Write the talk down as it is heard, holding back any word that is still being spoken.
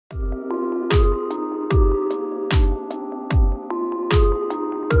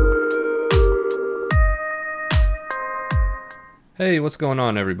Hey, what's going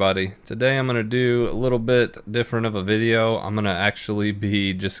on everybody? Today I'm going to do a little bit different of a video. I'm going to actually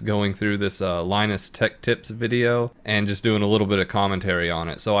be just going through this Linus Tech Tips video and just doing a little bit of commentary on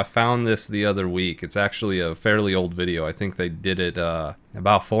it. So I found this the other week. It's actually a fairly old video. I think they did it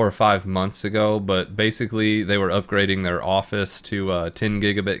about 4 or 5 months ago, but basically they were upgrading their office to a 10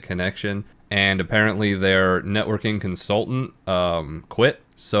 gigabit connection, and apparently their networking consultant quit.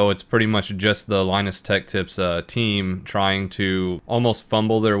 So it's pretty much just the Linus Tech Tips team trying to almost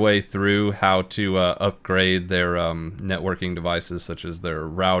fumble their way through how to upgrade their networking devices, such as their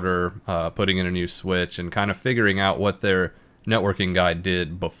router, putting in a new switch, and kind of figuring out what their networking guy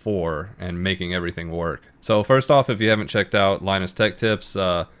did before and making everything work. So first off, if you haven't checked out Linus Tech Tips,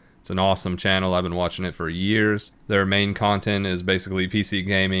 it's an awesome channel. I've been watching it for years. Their main content is basically PC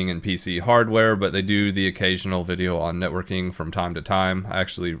gaming and PC hardware, but they do the occasional video on networking from time to time. I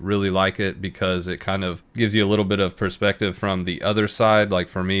actually really like it because it kind of gives you a little bit of perspective from the other side. Like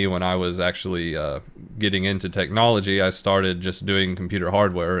for me, when I was actually getting into technology, I started just doing computer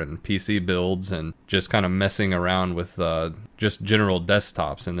hardware and PC builds and just kind of messing around with just general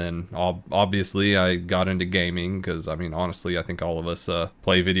desktops. And then obviously I got into gaming because, I mean, honestly, I think all of us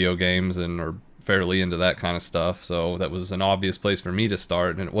play video games and are fairly into that kind of stuff, so that was an obvious place for me to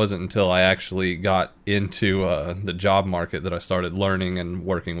start. And it wasn't until I actually got into the job market that I started learning and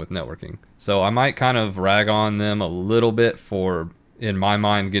working with networking. So I might kind of rag on them a little bit for, in my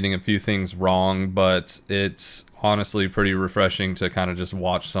mind, getting a few things wrong, but it's honestly pretty refreshing to kind of just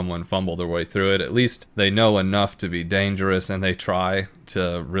watch someone fumble their way through it. At least they know enough to be dangerous and they try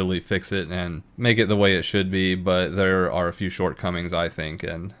to really fix it and make it the way it should be, but there are a few shortcomings, I think,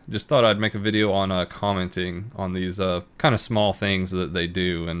 and just thought I'd make a video on commenting on these kind of small things that they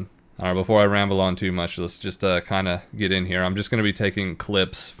do. And before I ramble on too much, let's just kind of get in here. I'm just going to be taking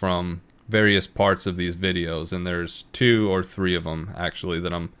clips from various parts of these videos, and there's 2 or 3 of them actually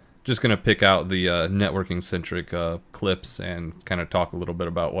that I'm just going to pick out the networking centric clips and kind of talk a little bit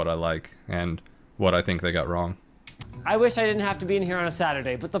about what I like and what I think they got wrong. I wish I didn't have to be in here on a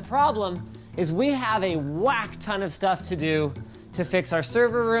Saturday, but the problem is we have a whack ton of stuff to do to fix our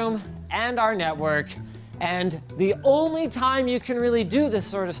server room and our network, and the only time you can really do this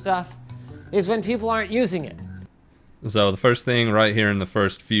sort of stuff is when people aren't using it. So the first thing right here in the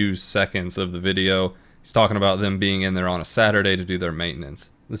first few seconds of the video, he's talking about them being in there on a Saturday to do their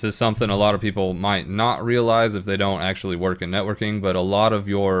maintenance. This is something a lot of people might not realize if they don't actually work in networking, but a lot of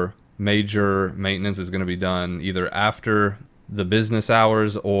your major maintenance is going to be done either after the business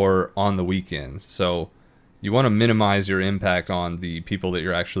hours or on the weekends. So you want to minimize your impact on the people that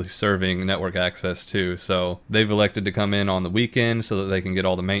you're actually serving network access to. So they've elected to come in on the weekend so that they can get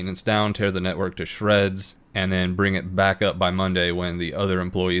all the maintenance down, tear the network to shreds, and then bring it back up by Monday when the other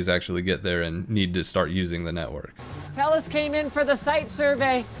employees actually get there and need to start using the network. Fellas came in for the site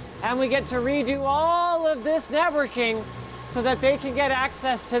survey, and we get to redo all of this networking so that they can get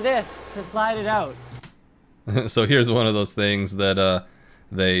access to this to slide it out. So here's one of those things that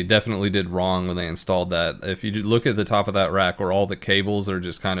they definitely did wrong when they installed that. If you look at the top of that rack where all the cables are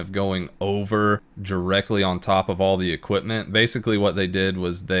just kind of going over directly on top of all the equipment, basically what they did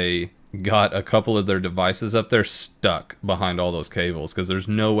was they got a couple of their devices up there stuck behind all those cables, because there's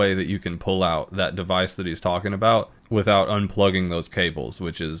no way that you can pull out that device that he's talking about without unplugging those cables,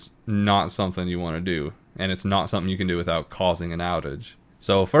 which is not something you want to do, and it's not something you can do without causing an outage.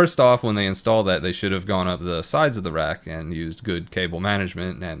 So first off, when they installed that, they should have gone up the sides of the rack and used good cable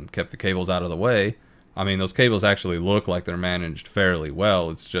management and kept the cables out of the way. I mean, those cables actually look like they're managed fairly well.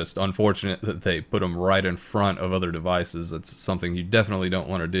 It's just unfortunate that they put them right in front of other devices. That's something you definitely don't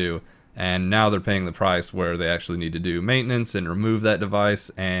want to do. And now they're paying the price where they actually need to do maintenance and remove that device,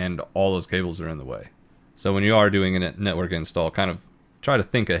 and all those cables are in the way. So when you are doing a network install, kind of try to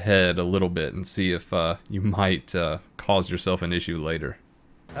think ahead a little bit and see if you might cause yourself an issue later.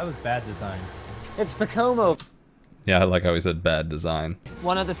 That was bad design. It's the Como. Yeah, I like how he said bad design.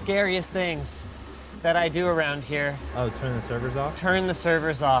 One of the scariest things that I do around here. Oh, turn the servers off? Turn the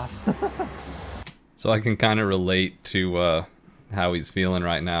servers off. So I can kind of relate to how he's feeling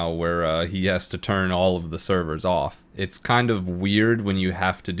right now, where he has to turn all of the servers off. It's kind of weird when you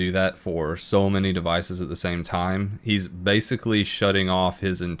have to do that for so many devices at the same time. He's basically shutting off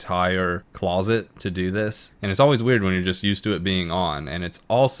his entire closet to do this, and it's always weird when you're just used to it being on. And it's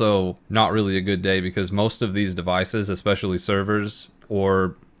also not really a good day because most of these devices, especially servers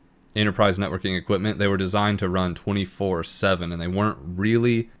or enterprise networking equipment, they were designed to run 24/7, and they weren't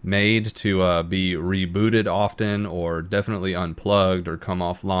really made to be rebooted often or definitely unplugged or come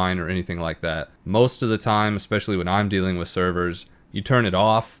offline or anything like that. Most of the time, especially when I'm dealing with servers, you turn it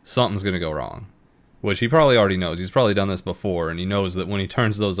off, something's going to go wrong. which he probably already knows. He's probably done this before, and he knows that when he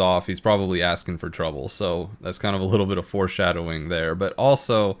turns those off, he's probably asking for trouble. So that's kind of a little bit of foreshadowing there. But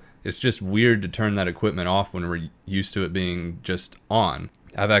also, it's just weird to turn that equipment off when we're used to it being just on.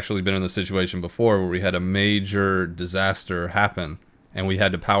 I've actually been in the situation before where we had a major disaster happen, and we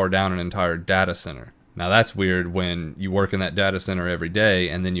had to power down an entire data center. Now that's weird when you work in that data center every day,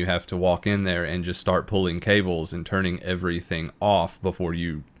 and then you have to walk in there and just start pulling cables and turning everything off before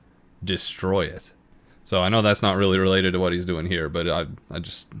you destroy it. So I know that's not really related to what he's doing here, but that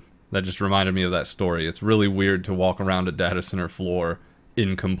just reminded me of that story. It's really weird to walk around a data center floor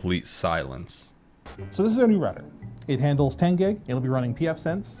in complete silence. So this is our new router. It handles 10 gig. It'll be running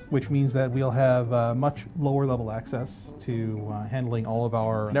pfSense, which means that we'll have much lower level access to handling all of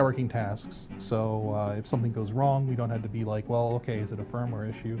our networking tasks. So if something goes wrong, we don't have to be like, well, okay, is it a firmware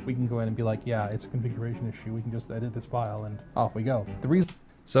issue? We can go in and be like, yeah, it's a configuration issue. We can just edit this file and off we go. The reason.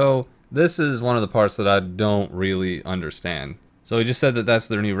 So this is one of the parts that I don't really understand. So he just said that that's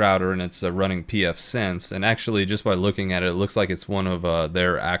their new router and it's running pfSense, and actually just by looking at it, it looks like it's one of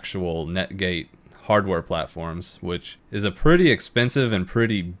their actual Netgate hardware platforms, which is a pretty expensive and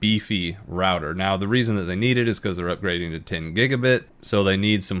pretty beefy router. Now the reason that they need it is because they're upgrading to 10 gigabit, so they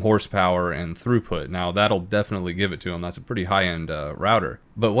need some horsepower and throughput. Now that'll definitely give it to them. That's a pretty high-end router.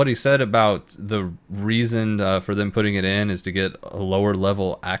 But what he said about the reason for them putting it in is to get a lower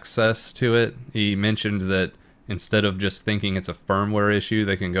level access to it. He mentioned that instead of just thinking it's a firmware issue,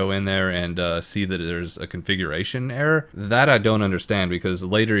 they can go in there and see that there's a configuration error. That I don't understand, because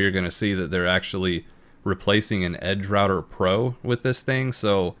later you're going to see that they're actually replacing an Edge Router Pro with this thing.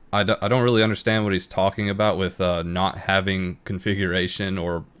 So I don't really understand what he's talking about with not having configuration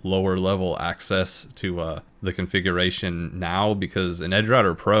or lower level access to the configuration now, because an Edge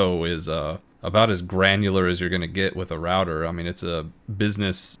Router Pro is about as granular as you're going to get with a router. I mean, it's a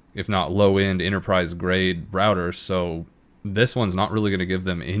business, if not low-end, enterprise-grade router, so this one's not really going to give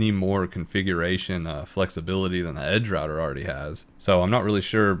them any more configuration flexibility than the Edge router already has. So I'm not really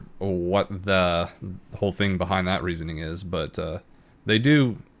sure what the whole thing behind that reasoning is, but they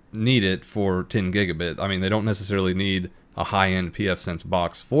do need it for 10 gigabit. I mean, they don't necessarily need a high-end pfSense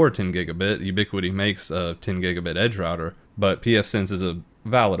box for 10 gigabit. Ubiquiti makes a 10 gigabit Edge router, but pfSense is a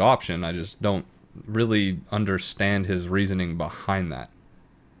valid option. I just don't really understand his reasoning behind that.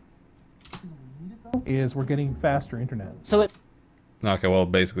 Is we're getting faster internet. So it. Okay, well,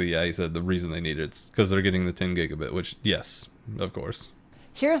 basically, yeah, he said the reason they need it's because they're getting the 10 gigabit, which, yes, of course.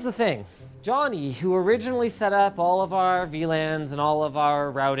 Here's the thing. Johnny, who originally set up all of our VLANs and all of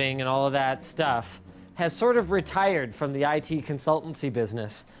our routing and all of that stuff, has sort of retired from the IT consultancy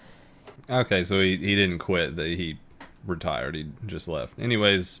business. Okay, so he didn't quit. He retired. He just left.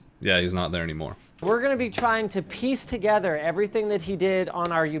 Anyways, yeah, he's not there anymore. We're going to be trying to piece together everything that he did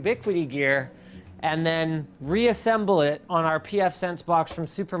on our Ubiquiti gear and then reassemble it on our pfSense box from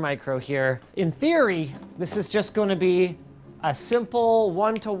Supermicro here. In theory, this is just going to be a simple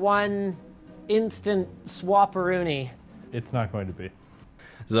one-to-one instant swap-a-rooney. It's not going to be.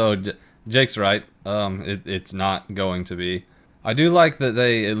 So Jake's right. It's not going to be. I do like that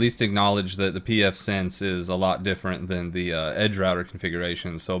they at least acknowledge that the pfSense is a lot different than the Edge router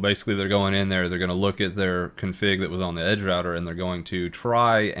configuration. So basically they're going in there, they're going to look at their config that was on the Edge router, and they're going to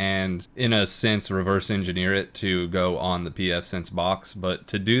try and, in a sense, reverse engineer it to go on the pfSense box. But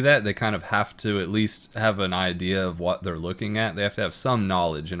to do that, they kind of have to at least have an idea of what they're looking at. They have to have some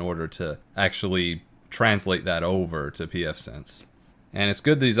knowledge in order to actually translate that over to pfSense. And it's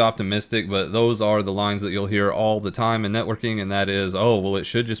good that he's optimistic, but those are the lines that you'll hear all the time in networking, and that is, oh, well, it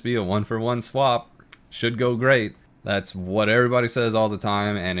should just be a one-for-one swap. Should go great. That's what everybody says all the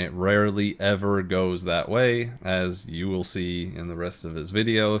time, and it rarely ever goes that way, as you will see in the rest of his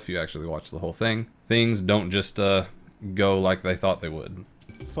video if you actually watch the whole thing. Things don't just go like they thought they would.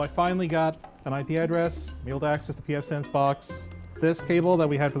 So I finally got an IP address, able to access the pfSense box. This cable that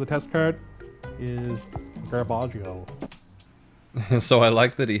we had for the test card is Garbaggio. So I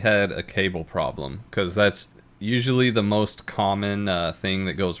like that he had a cable problem, because that's usually the most common thing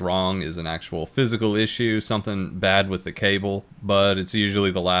that goes wrong is an actual physical issue, something bad with the cable, but it's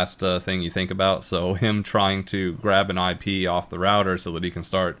usually the last thing you think about. So him trying to grab an IP off the router so that he can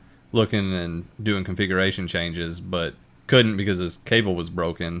start looking and doing configuration changes, but couldn't because his cable was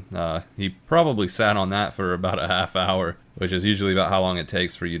broken. He probably sat on that for about a half hour, which is usually about how long it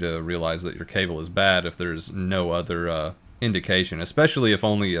takes for you to realize that your cable is bad if there's no other indication, especially if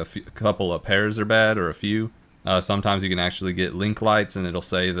only a couple of pairs are bad or a few. Sometimes you can actually get link lights and it'll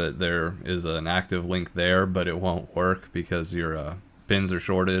say that there is an active link there, but it won't work because your pins are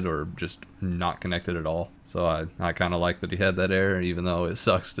shorted or just not connected at all. So I kind of like that he had that error, even though it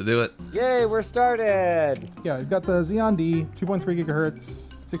sucks to do it. Yay, we're started. Yeah, we've got the Xeon D, 2.3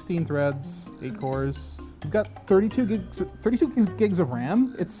 gigahertz, 16 threads, 8 cores. We've got 32 gigs of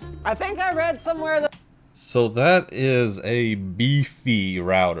RAM. I think I read somewhere that... So that is a beefy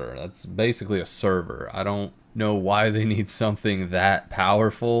router. That's basically a server. I don't know why they need something that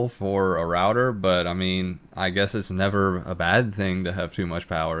powerful for a router, but I mean, I guess it's never a bad thing to have too much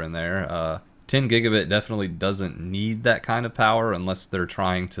power in there. 10 gigabit definitely doesn't need that kind of power unless they're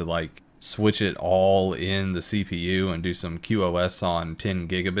trying to like switch it all in the CPU and do some QoS on 10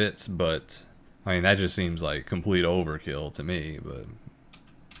 gigabits, but I mean, that just seems like complete overkill to me. But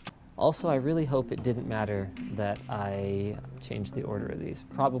Also, I really hope it didn't matter that I changed the order of these.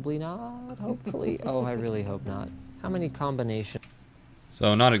 Probably not, hopefully. Oh, I really hope not. How many combinations?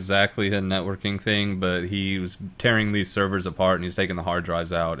 so not exactly a networking thing, but he was tearing these servers apart and he's taking the hard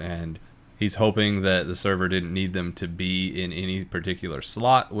drives out, and he's hoping that the server didn't need them to be in any particular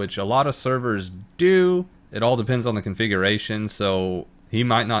slot, which a lot of servers do. It all depends on the configuration, so he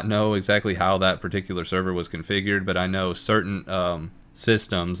might not know exactly how that particular server was configured, but I know certain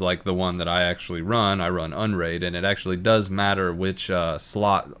systems, like the one that I actually run, I run Unraid, and it actually does matter which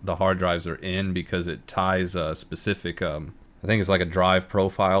slot the hard drives are in, because it ties a specific, I think it's like a drive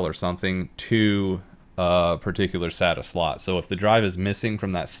profile or something, to a particular SATA slot. So if the drive is missing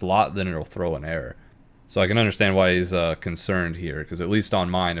from that slot, then it'll throw an error. So I can understand why he's concerned here, because at least on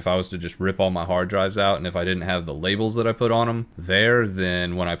mine, if I was to just rip all my hard drives out and if I didn't have the labels that I put on them there,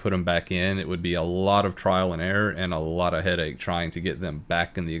 then when I put them back in, it would be a lot of trial and error and a lot of headache trying to get them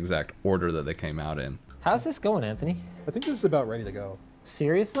back in the exact order that they came out in. How's this going, Anthony? I think this is about ready to go.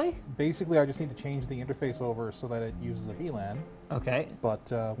 Seriously? Basically, I just need to change the interface over so that it uses a VLAN. Okay.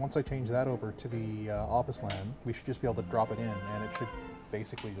 But once I change that over to the office LAN, we should just be able to drop it in, and it should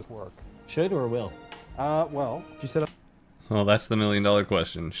basically just work. Should or will? Well, You set up. Well, that's the million-dollar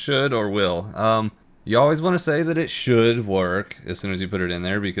question. Should or will? You always want to say that it should work as soon as you put it in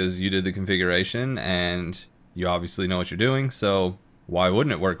there, because you did the configuration and you obviously know what you're doing, so why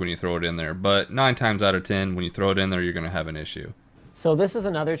wouldn't it work when you throw it in there? But 9 times out of 10, when you throw it in there, you're going to have an issue. So this is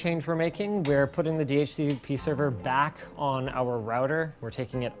another change we're making. We're putting the DHCP server back on our router. We're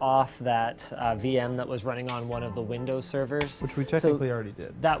taking it off that VM that was running on one of the Windows servers. Which we technically already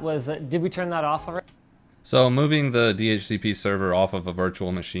did. That was, did we turn that off already? So moving the DHCP server off of a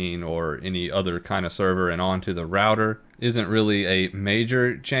virtual machine or any other kind of server and onto the router isn't really a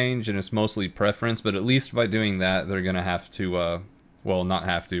major change, and it's mostly preference, but at least by doing that, they're going to have to, well, not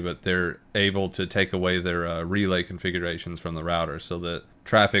have to, but they're able to take away their relay configurations from the router, so that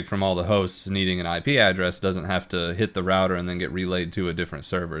traffic from all the hosts needing an IP address doesn't have to hit the router and then get relayed to a different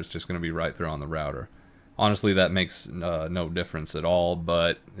server. It's just going to be right there on the router. Honestly, that makes no difference at all,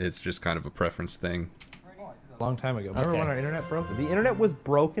 but it's just kind of a preference thing. A long time ago. Remember Okay. when our internet broke? The internet was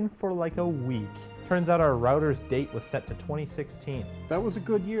broken for like a week. Turns out our router's date was set to 2016. that was a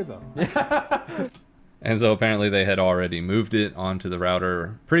good year, though. And so apparently they had already moved it onto the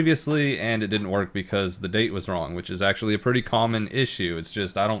router previously, and it didn't work because the date was wrong, which is actually a pretty common issue. It's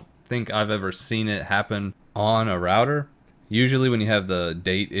just, I don't think I've ever seen it happen on a router. Usually when you have the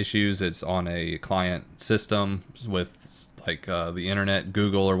date issues, it's on a client system with like the internet,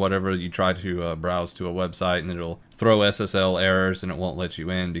 Google or whatever. You try to browse to a website and it'll throw SSL errors and it won't let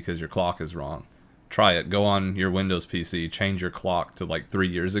you in because your clock is wrong. Try it. Go on your Windows PC, change your clock to like 3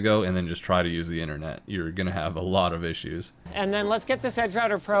 years ago, and then just try to use the internet. You're going to have a lot of issues. And then let's get this Edge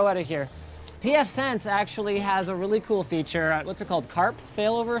Router Pro out of here. pfSense actually has a really cool feature. What's it called? CARP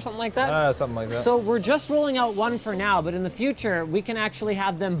failover or something like that? Something like that. So we're just rolling out one for now, but in the future, we can actually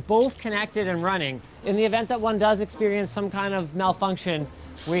have them both connected and running. In the event that one does experience some kind of malfunction,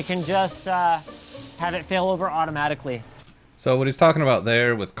 we can just have it fail over automatically. So what he's talking about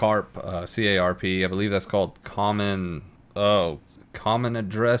there with CARP, C-A-R-P, I believe that's called Common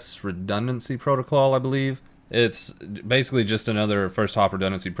Address Redundancy Protocol, I believe. It's basically just another first hop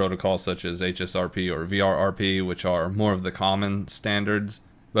redundancy protocol such as HSRP or VRRP, which are more of the common standards.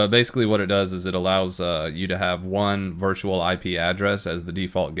 But basically what it does is it allows you to have one virtual IP address as the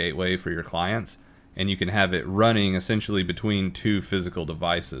default gateway for your clients, and you can have it running essentially between 2 physical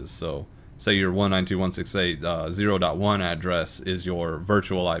devices. So say your 192.168.0.1 address is your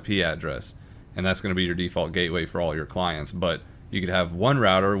virtual IP address, and that's going to be your default gateway for all your clients. But you could have one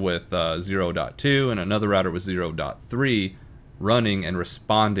router with 0.2 and another router with 0.3 running and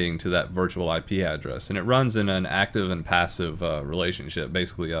responding to that virtual IP address. And it runs in an active and passive relationship,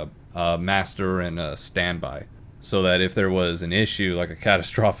 basically a master and a standby. so that if there was an issue, like a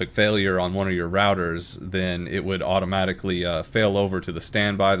catastrophic failure on one of your routers, then it would automatically fail over to the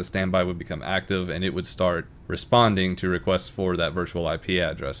standby would become active, and it would start responding to requests for that virtual IP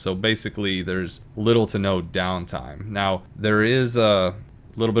address. So basically there's little to no downtime. Now there is a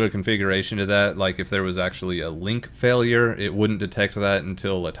little bit of configuration to that, like if there was actually a link failure, it wouldn't detect that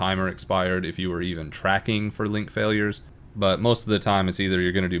until a timer expired if you were even tracking for link failures. But most of the time it's either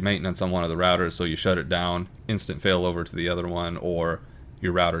you're going to do maintenance on one of the routers, so you shut it down, instant failover to the other one, or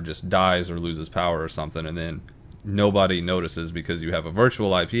your router just dies or loses power or something, and then nobody notices because you have a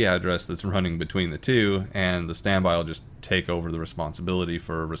virtual IP address that's running between the two, and the standby will just take over the responsibility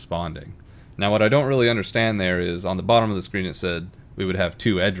for responding. Now what I don't really understand there is on the bottom of the screen it said we would have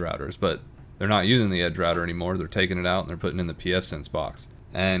 2 edge routers, but they're not using the edge router anymore. They're taking it out and they're putting it in the pfSense box.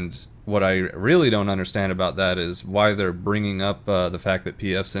 And what I really don't understand about that is why they're bringing up the fact that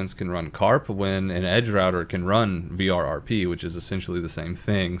pfSense can run CARP when an edge router can run VRRP, which is essentially the same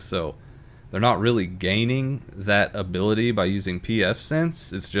thing. So they're not really gaining that ability by using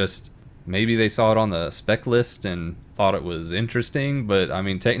pfSense. It's just maybe they saw it on the spec list and thought it was interesting, but I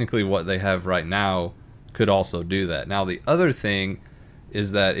mean technically what they have right now could also do that. Now the other thing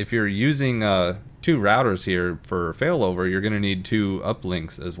is that if you're using 2 routers here for failover, you're going to need 2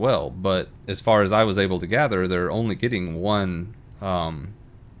 uplinks as well. But as far as I was able to gather, they're only getting 1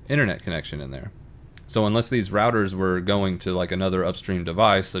 internet connection in there. So unless these routers were going to like another upstream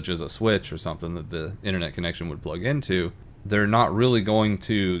device, such as a switch or something that the internet connection would plug into, they're not really going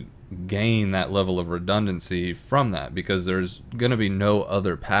to gain that level of redundancy from that, because there's going to be no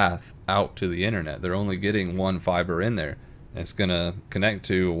other path out to the internet. They're only getting 1 fiber in there. It's going to connect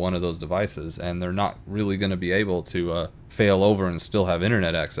to one of those devices, and they're not really going to be able to fail over and still have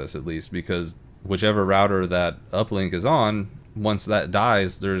internet access, at least, because whichever router that uplink is on, once that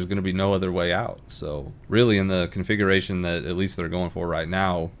dies, there's going to be no other way out. So really in the configuration that at least they're going for right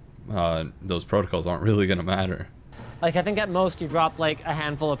now, those protocols aren't really going to matter. Like, I think at most you drop like a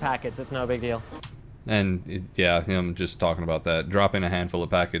handful of packets. It's no big deal. And yeah, I'm just talking about that. Dropping a handful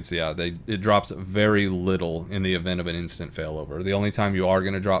of packets, yeah, it drops very little in the event of an instant failover. The only time you are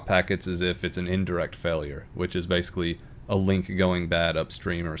going to drop packets is if it's an indirect failure, which is basically a link going bad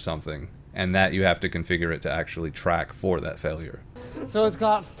upstream or something. And that you have to configure it to actually track for that failure. So it's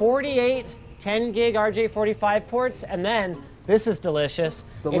got 48 10 gig RJ45 ports, and then, this is delicious,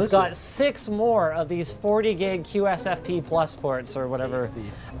 it's got 6 more of these 40 gig QSFP plus ports or whatever.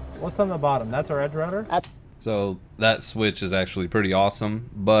 What's on the bottom? That's our edge router? So that switch is actually pretty awesome,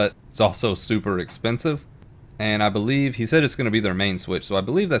 but it's also super expensive. And I believe, he said it's going to be their main switch, so I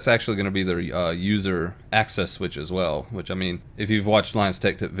believe that's actually going to be their user access switch as well. Which, I mean, if you've watched Linus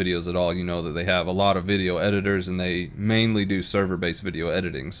Tech Tip videos at all, you know that they have a lot of video editors, and they mainly do server-based video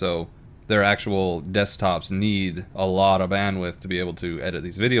editing. So their actual desktops need a lot of bandwidth to be able to edit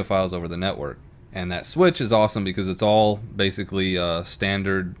these video files over the network. And that switch is awesome because it's all basically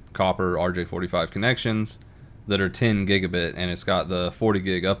standard copper RJ45 connections that are 10 gigabit, and it's got the 40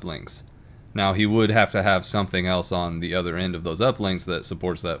 gig uplinks. Now he would have to have something else on the other end of those uplinks that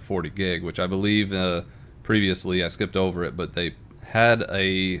supports that 40 gig, which I believe previously, I skipped over it, but they had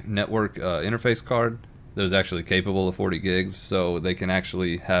a network interface card that was actually capable of 40 gigs, so they can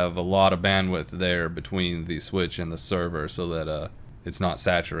actually have a lot of bandwidth there between the switch and the server so that it's not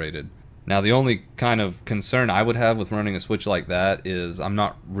saturated. Now the only kind of concern I would have with running a switch like that is I'm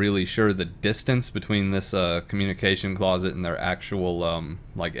not really sure the distance between this communication closet and their actual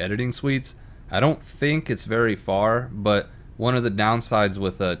like editing suites. I don't think it's very far, but one of the downsides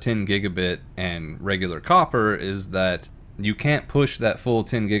with 10 gigabit and regular copper is that you can't push that full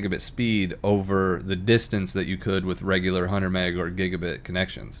 10 gigabit speed over the distance that you could with regular 100 meg or gigabit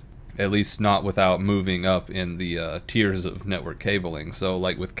connections. At least not without moving up in the tiers of network cabling. So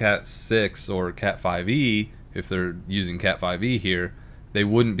like with Cat 6 or Cat 5e, if they're using Cat 5e here, they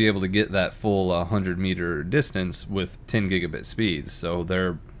wouldn't be able to get that full 100 meter distance with 10 gigabit speeds. So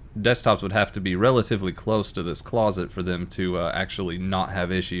their desktops would have to be relatively close to this closet for them to actually not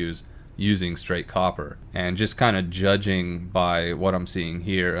have issues using straight copper. And just kind of judging by what I'm seeing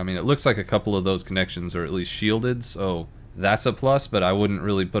here, I mean, it looks like a couple of those connections are at least shielded, so that's a plus, but I wouldn't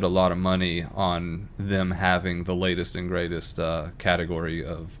really put a lot of money on them having the latest and greatest category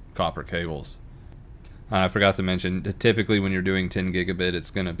of copper cables. I forgot to mention, typically when you're doing 10 gigabit,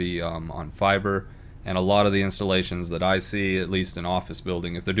 it's going to be on fiber, and a lot of the installations that I see, at least in office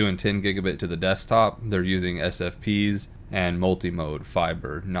building, if they're doing 10 gigabit to the desktop, they're using SFPs and multi-mode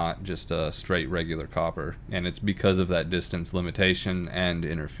fiber, not just straight regular copper. And it's because of that distance limitation and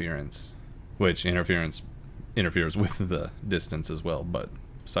interference, which interferes with the distance as well, but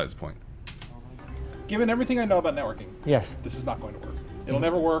besides the point. Given everything I know about networking, Yes. this is not going to work. It'll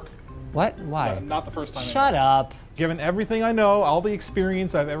never work. What? Why? Not the first time. Shut up. Given everything I know, all the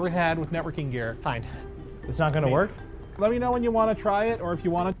experience I've ever had with networking gear, Fine. It's not going to work? let me know when you want to try it, or if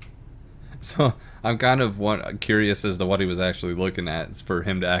you want to. So I'm kind of curious as to what he was actually looking at for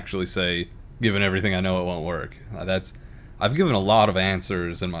him to actually say, given everything I know, it won't work. I've given a lot of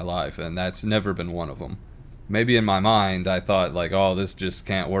answers in my life, and that's never been one of them. Maybe in my mind, I thought like, oh, this just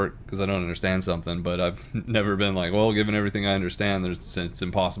can't work because I don't understand something, but I've never been like, well, given everything I understand, it's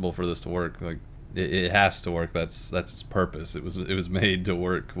impossible for this to work. Like, it has to work. That's its purpose. It was made to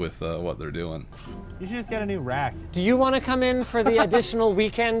work with what they're doing. You should just get a new rack. Do you want to come in for the additional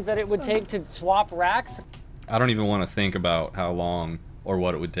weekend that it would take to swap racks? I don't even want to think about how long or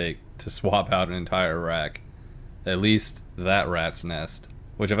what it would take to swap out an entire rack. At least that rat's nest,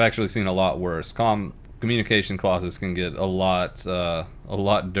 which I've actually seen a lot worse. Communication closets can get a lot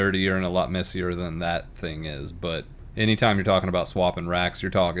dirtier and a lot messier than that thing is. But anytime you're talking about swapping racks,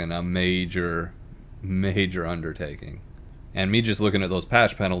 you're talking a major undertaking. And me just looking at those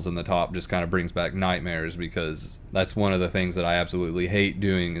patch panels in the top just kind of brings back nightmares, because that's one of the things that I absolutely hate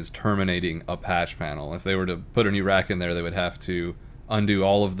doing, is terminating a patch panel. If they were to put a new rack in there, they would have to undo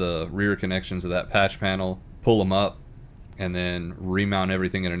all of the rear connections of that patch panel, pull them up, and then remount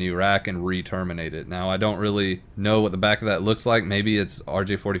everything in a new rack and re-terminate it. Now, I don't really know what the back of that looks like. Maybe it's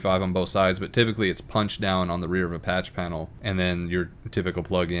RJ45 on both sides, but typically it's punched down on the rear of a patch panel, and then your typical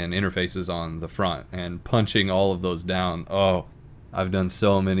plug-in interfaces on the front, and punching all of those down. Oh, I've done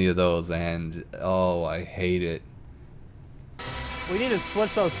so many of those, and oh, I hate it. We need to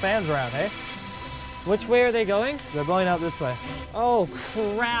switch those fans around, hey? Which way are they going? They're blowing out this way. Oh,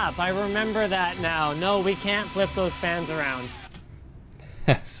 crap. I remember that now. No, we can't flip those fans around.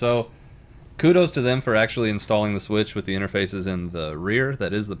 So, kudos to them for actually installing the switch with the interfaces in the rear.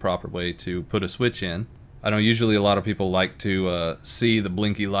 That is the proper way to put a switch in. I know usually a lot of people like to see the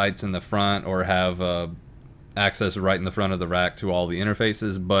blinky lights in the front, or have access right in the front of the rack to all the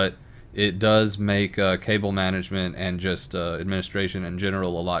interfaces, but it does make cable management and just administration in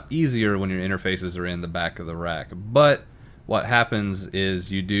general a lot easier when your interfaces are in the back of the rack. But what happens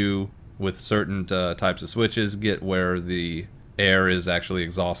is you do, with certain types of switches, get where the air is actually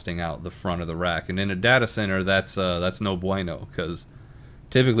exhausting out the front of the rack. And in a data center, that's no bueno, because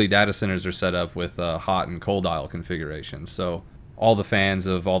typically data centers are set up with hot and cold aisle configurations. So all the fans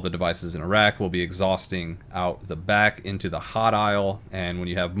of all the devices in a rack will be exhausting out the back into the hot aisle, and when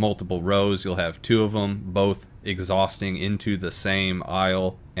you have multiple rows, you'll have two of them both exhausting into the same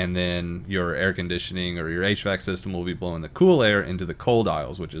aisle, and then your air conditioning or your HVAC system will be blowing the cool air into the cold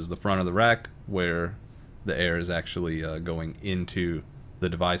aisles, which is the front of the rack where the air is actually going into the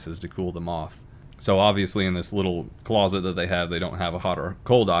devices to cool them off. So obviously in this little closet that they have, they don't have a hot or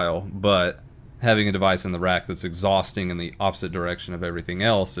cold aisle, but having a device in the rack that's exhausting in the opposite direction of everything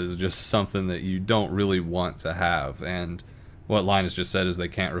else is just something that you don't really want to have. And what Linus just said is they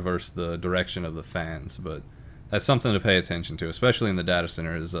can't reverse the direction of the fans, but that's something to pay attention to, especially in the data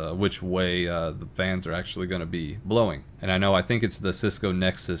center, is which way the fans are actually going to be blowing. And I think it's the Cisco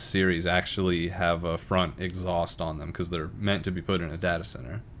Nexus series actually have a front exhaust on them, because they're meant to be put in a data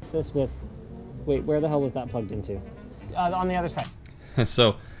center. Wait, where the hell was that plugged into? On the other side.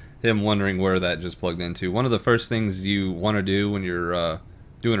 So him wondering where that just plugged into. One of the first things you want to do when you're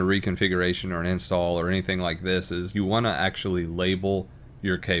doing a reconfiguration or an install or anything like this is you want to actually label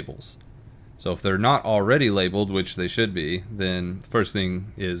your cables. So if they're not already labeled, which they should be, then the first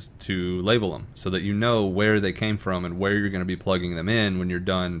thing is to label them so that you know where they came from and where you're going to be plugging them in when you're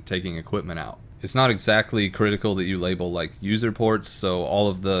done taking equipment out. It's not exactly critical that you label like user ports, so all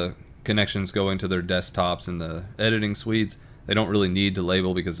of the connections go into their desktops and the editing suites. They don't really need to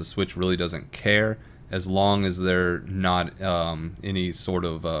label because the switch really doesn't care, as long as they're not any sort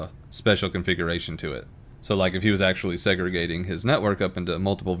of special configuration to it. So like if he was actually segregating his network up into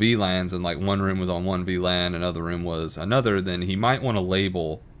multiple VLANs, and like one room was on one VLAN, another room was another, then he might want to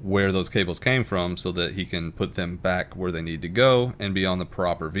label where those cables came from so that he can put them back where they need to go and be on the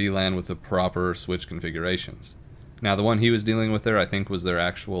proper VLAN with the proper switch configurations. Now the one he was dealing with there, I think, was their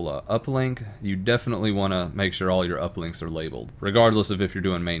actual uplink. You definitely want to make sure all your uplinks are labeled, regardless of if you're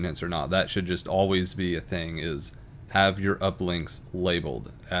doing maintenance or not. That should just always be a thing, is have your uplinks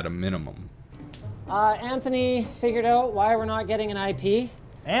labeled at a minimum. Anthony figured out why we're not getting an IP.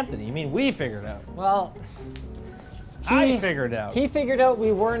 Anthony? You mean we figured out? Well, I figured out. He figured out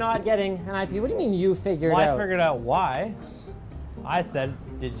we were not getting an IP. What do you mean you figured out? I figured out why. I said,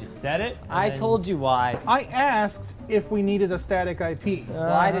 did you set it? I told you why. I asked if we needed a static IP.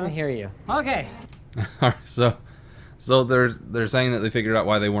 Well, I didn't hear you. Okay. Alright, so So they're saying that they figured out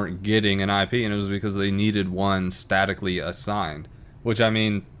why they weren't getting an IP, and it was because they needed one statically assigned. Which, I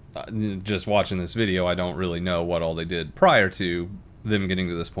mean, just watching this video, I don't really know what all they did prior to them getting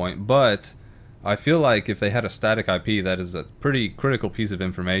to this point, but I feel like if they had a static IP, that is a pretty critical piece of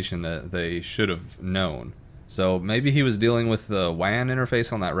information that they should have known. So maybe he was dealing with the WAN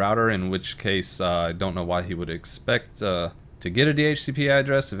interface on that router, in which case I don't know why he would expect to get a DHCP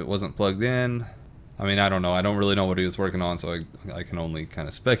address if it wasn't plugged in. I mean, I don't know. I don't really know what he was working on, so I can only kind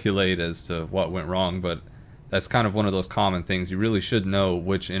of speculate as to what went wrong, but that's kind of one of those common things. You really should know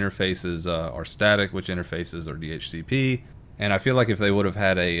which interfaces are static, which interfaces are DHCP. And I feel like if they would have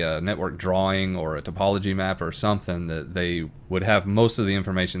had a network drawing or a topology map or something, that they would have most of the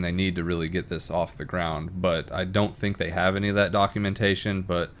information they need to really get this off the ground. But I don't think they have any of that documentation,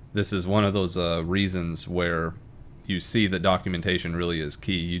 but this is one of those reasons where you see that documentation really is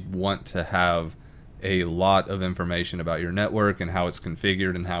key. You want to have a lot of information about your network and how it's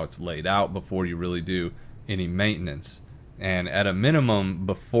configured and how it's laid out before you really do any maintenance. And at a minimum,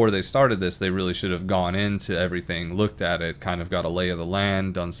 before they started this, they really should have gone into everything, looked at it, kind of got a lay of the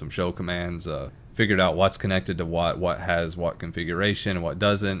land, done some show commands, figured out what's connected to what has what configuration and what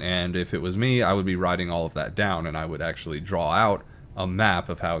doesn't. And if it was me, I would be writing all of that down, and I would actually draw out a map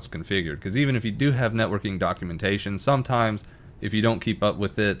of how it's configured. Because even if you do have networking documentation, sometimes if you don't keep up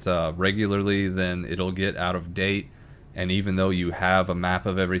with it regularly, then it'll get out of date. And even though you have a map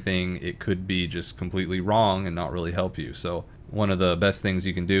of everything, it could be just completely wrong and not really help you. So one of the best things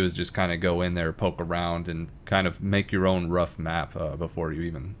you can do is just kind of go in there, poke around, and kind of make your own rough map before you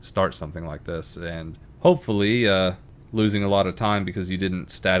even start something like this. And hopefully losing a lot of time because you didn't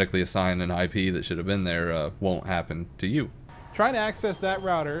statically assign an IP that should have been there won't happen to you. Trying to access that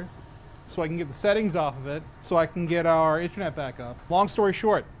router so I can get the settings off of it, so I can get our internet back up. Long story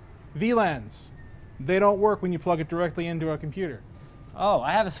short, VLANs. They don't work when you plug it directly into a computer. Oh,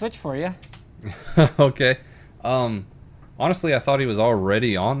 I have a switch for you. Okay. Honestly, I thought he was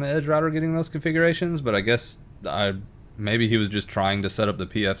already on the Edge router getting those configurations, but I guess maybe he was just trying to set up the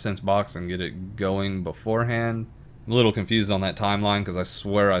pfSense box and get it going beforehand. I'm a little confused on that timeline because I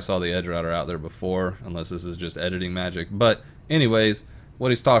swear I saw the Edge router out there before, unless this is just editing magic. But anyways, what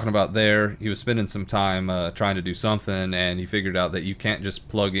he's talking about there, he was spending some time trying to do something, and he figured out that you can't just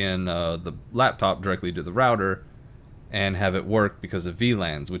plug in the laptop directly to the router and have it work because of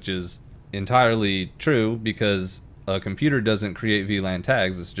VLANs, which is entirely true because a computer doesn't create VLAN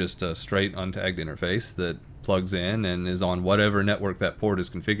tags. It's just a straight untagged interface that plugs in and is on whatever network that port is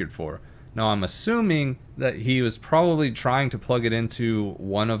configured for. Now I'm assuming that he was probably trying to plug it into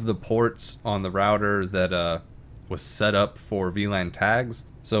one of the ports on the router that was set up for VLAN tags.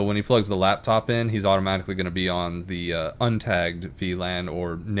 So when he plugs the laptop in, he's automatically going to be on the untagged VLAN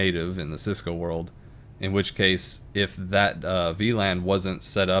or native in the Cisco world. In which case, if that VLAN wasn't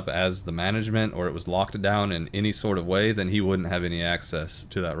set up as the management or it was locked down in any sort of way, then he wouldn't have any access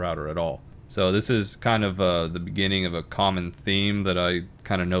to that router at all. So this is kind of the beginning of a common theme that I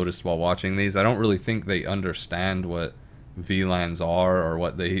kind of noticed while watching these. I don't really think they understand what VLANs are or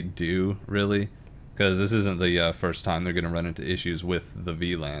what they do, really. Because this isn't the first time they're going to run into issues with the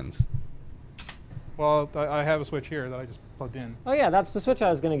VLANs. Well, I have a switch here that I just plugged in. Oh yeah, that's the switch I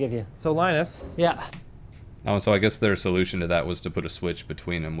was gonna give you. So Linus, Yeah. Oh, so I guess their solution to that was to put a switch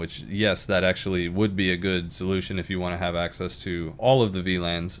between them, which, yes, that actually would be a good solution if you want to have access to all of the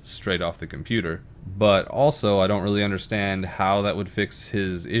VLANs straight off the computer. But also, I don't really understand how that would fix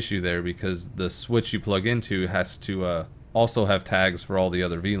his issue there, because the switch you plug into has to also have tags for all the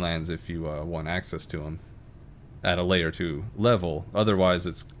other VLANs if you want access to them at a layer 2 level. Otherwise,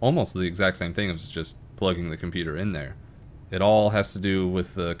 it's almost the exact same thing as just plugging the computer in there. It all has to do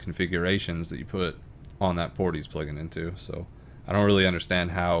with the configurations that you put on that port he's plugging into. So I don't really understand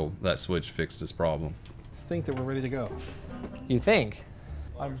how that switch fixed his problem. I think that we're ready to go. You think?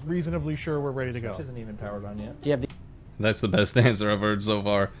 I'm reasonably sure we're ready to go. which isn't even powered on yet. Do you have That's the best answer I've heard so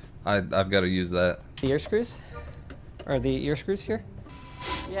far. I've got to use that. the ear screws? Or the ear screws here?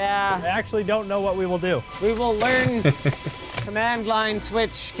 I Yeah. actually don't know what we will do. We will learn command line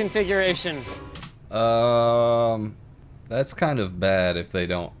switch configuration. That's kind of bad if they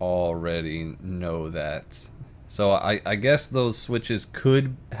don't already know that. So I guess those switches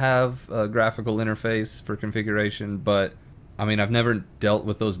could have a graphical interface for configuration, but I mean, I've never dealt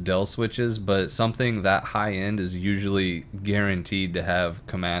with those Dell switches, but something that high end is usually guaranteed to have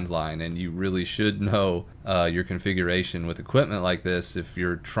command line, and you really should know your configuration with equipment like this if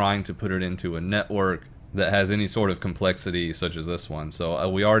you're trying to put it into a network that has any sort of complexity such as this one. So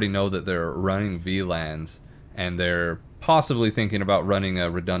we already know that they're running VLANs and they're possibly thinking about running a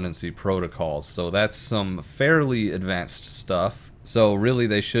redundancy protocol. So that's some fairly advanced stuff. So really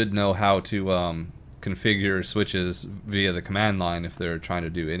they should know how to configure switches via the command line if they're trying to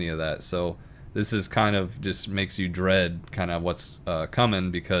do any of that. So this is kind of just makes you dread kind of what's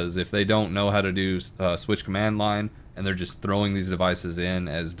coming, because if they don't know how to do switch command line and they're just throwing these devices in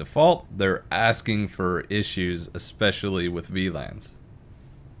as default, they're asking for issues, especially with VLANs.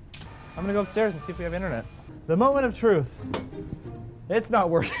 I'm gonna go upstairs and see if we have internet. The moment of truth. It's not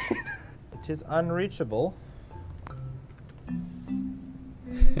working. It is unreachable.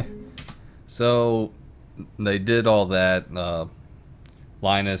 So they did all that.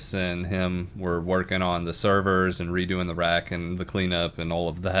 Linus and him were working on the servers and redoing the rack and the cleanup and all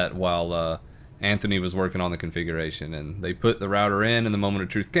of that, while Anthony was working on the configuration. And they put the router in and the moment of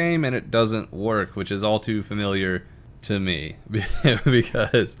truth came and it doesn't work, which is all too familiar to me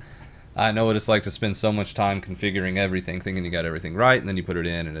because I know what it's like to spend so much time configuring everything, thinking you got everything right, and then you put it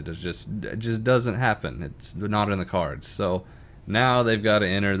in and it just doesn't happen. It's not in the cards. So now they've got to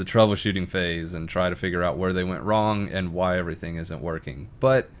enter the troubleshooting phase and try to figure out where they went wrong and why everything isn't working.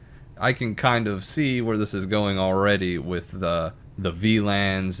 But I can kind of see where this is going already with the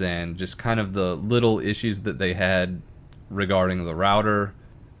VLANs and just kind of the little issues that they had regarding the router.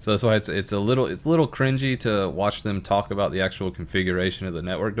 So that's why it's a little cringy to watch them talk about the actual configuration of the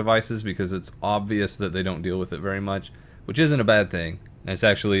network devices, because it's obvious that they don't deal with it very much, which isn't a bad thing. And it's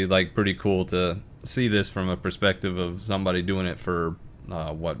actually like pretty cool to see this from a perspective of somebody doing it for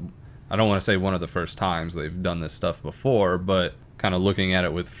what I don't want to say one of the first times they've done this stuff before, but kind of looking at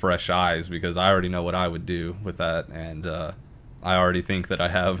it with fresh eyes, because I already know what I would do with that, and I already think that I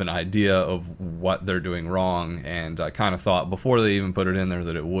have an idea of what they're doing wrong, and I kind of thought before they even put it in there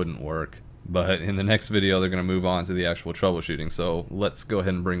that it wouldn't work. But in the next video they're going to move on to the actual troubleshooting, so let's go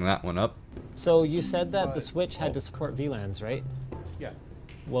ahead and bring that one up. So you said that the switch had to support VLANs, right? Yeah.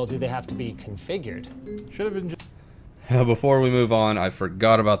 Well, do they have to be configured? Should have been just... Before we move on, I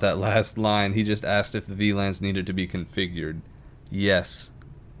forgot about that last line. He just asked if the VLANs needed to be configured. Yes.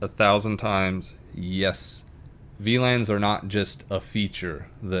 1,000 times, yes. VLANs are not just a feature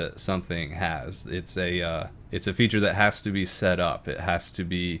that something has. It's a feature that has to be set up. It has to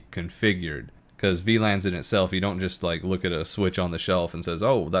be configured. Because VLANs in itself, you don't just like look at a switch on the shelf and says,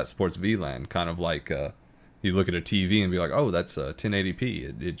 oh, that supports VLAN. Kind of like you look at a TV and be like, oh, that's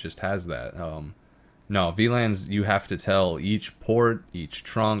 1080p. It just has that. No, VLANs, you have to tell each port, each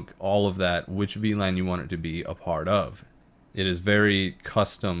trunk, all of that, which VLAN you want it to be a part of. It is very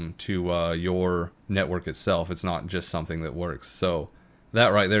custom to your network itself. It's not just something that works. So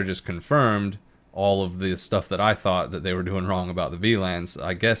that right there just confirmed all of the stuff that I thought that they were doing wrong about the VLANs.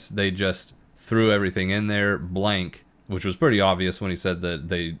 I guess they just threw everything in there blank, which was pretty obvious when he said that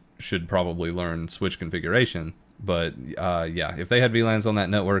they should probably learn switch configuration. But yeah, if they had VLANs on that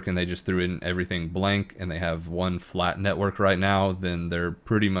network and they just threw in everything blank and they have one flat network right now, then they're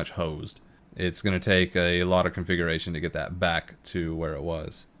pretty much hosed. It's going to take a lot of configuration to get that back to where it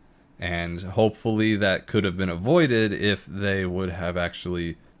was. And hopefully that could have been avoided if they would have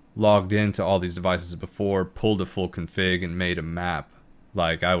actually logged into all these devices before, pulled a full config, and made a map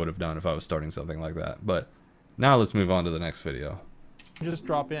like I would have done if I was starting something like that. But now let's move on to the next video. Just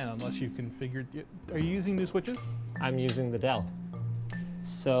drop in unless you've configured. Are you using new switches? I'm using the Dell.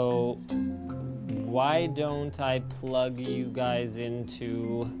 So why don't I plug you guys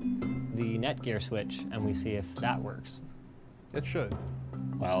into the Netgear switch and we see if that works? It should.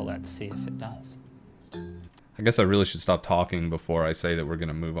 Well, let's see if it does. I guess I really should stop talking before I say that we're going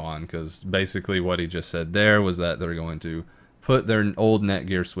to move on, because basically what he just said there was that they're going to put their old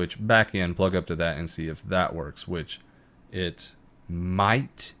Netgear switch back in, plug up to that, and see if that works, which it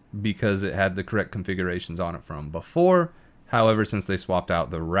might, because it had the correct configurations on it from before. However, since they swapped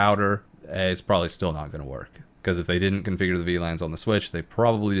out the router, it's probably still not going to work, because if they didn't configure the VLANs on the switch, they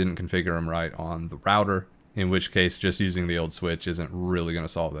probably didn't configure them right on the router, in which case just using the old switch isn't really going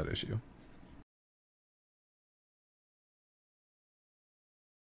to solve that issue.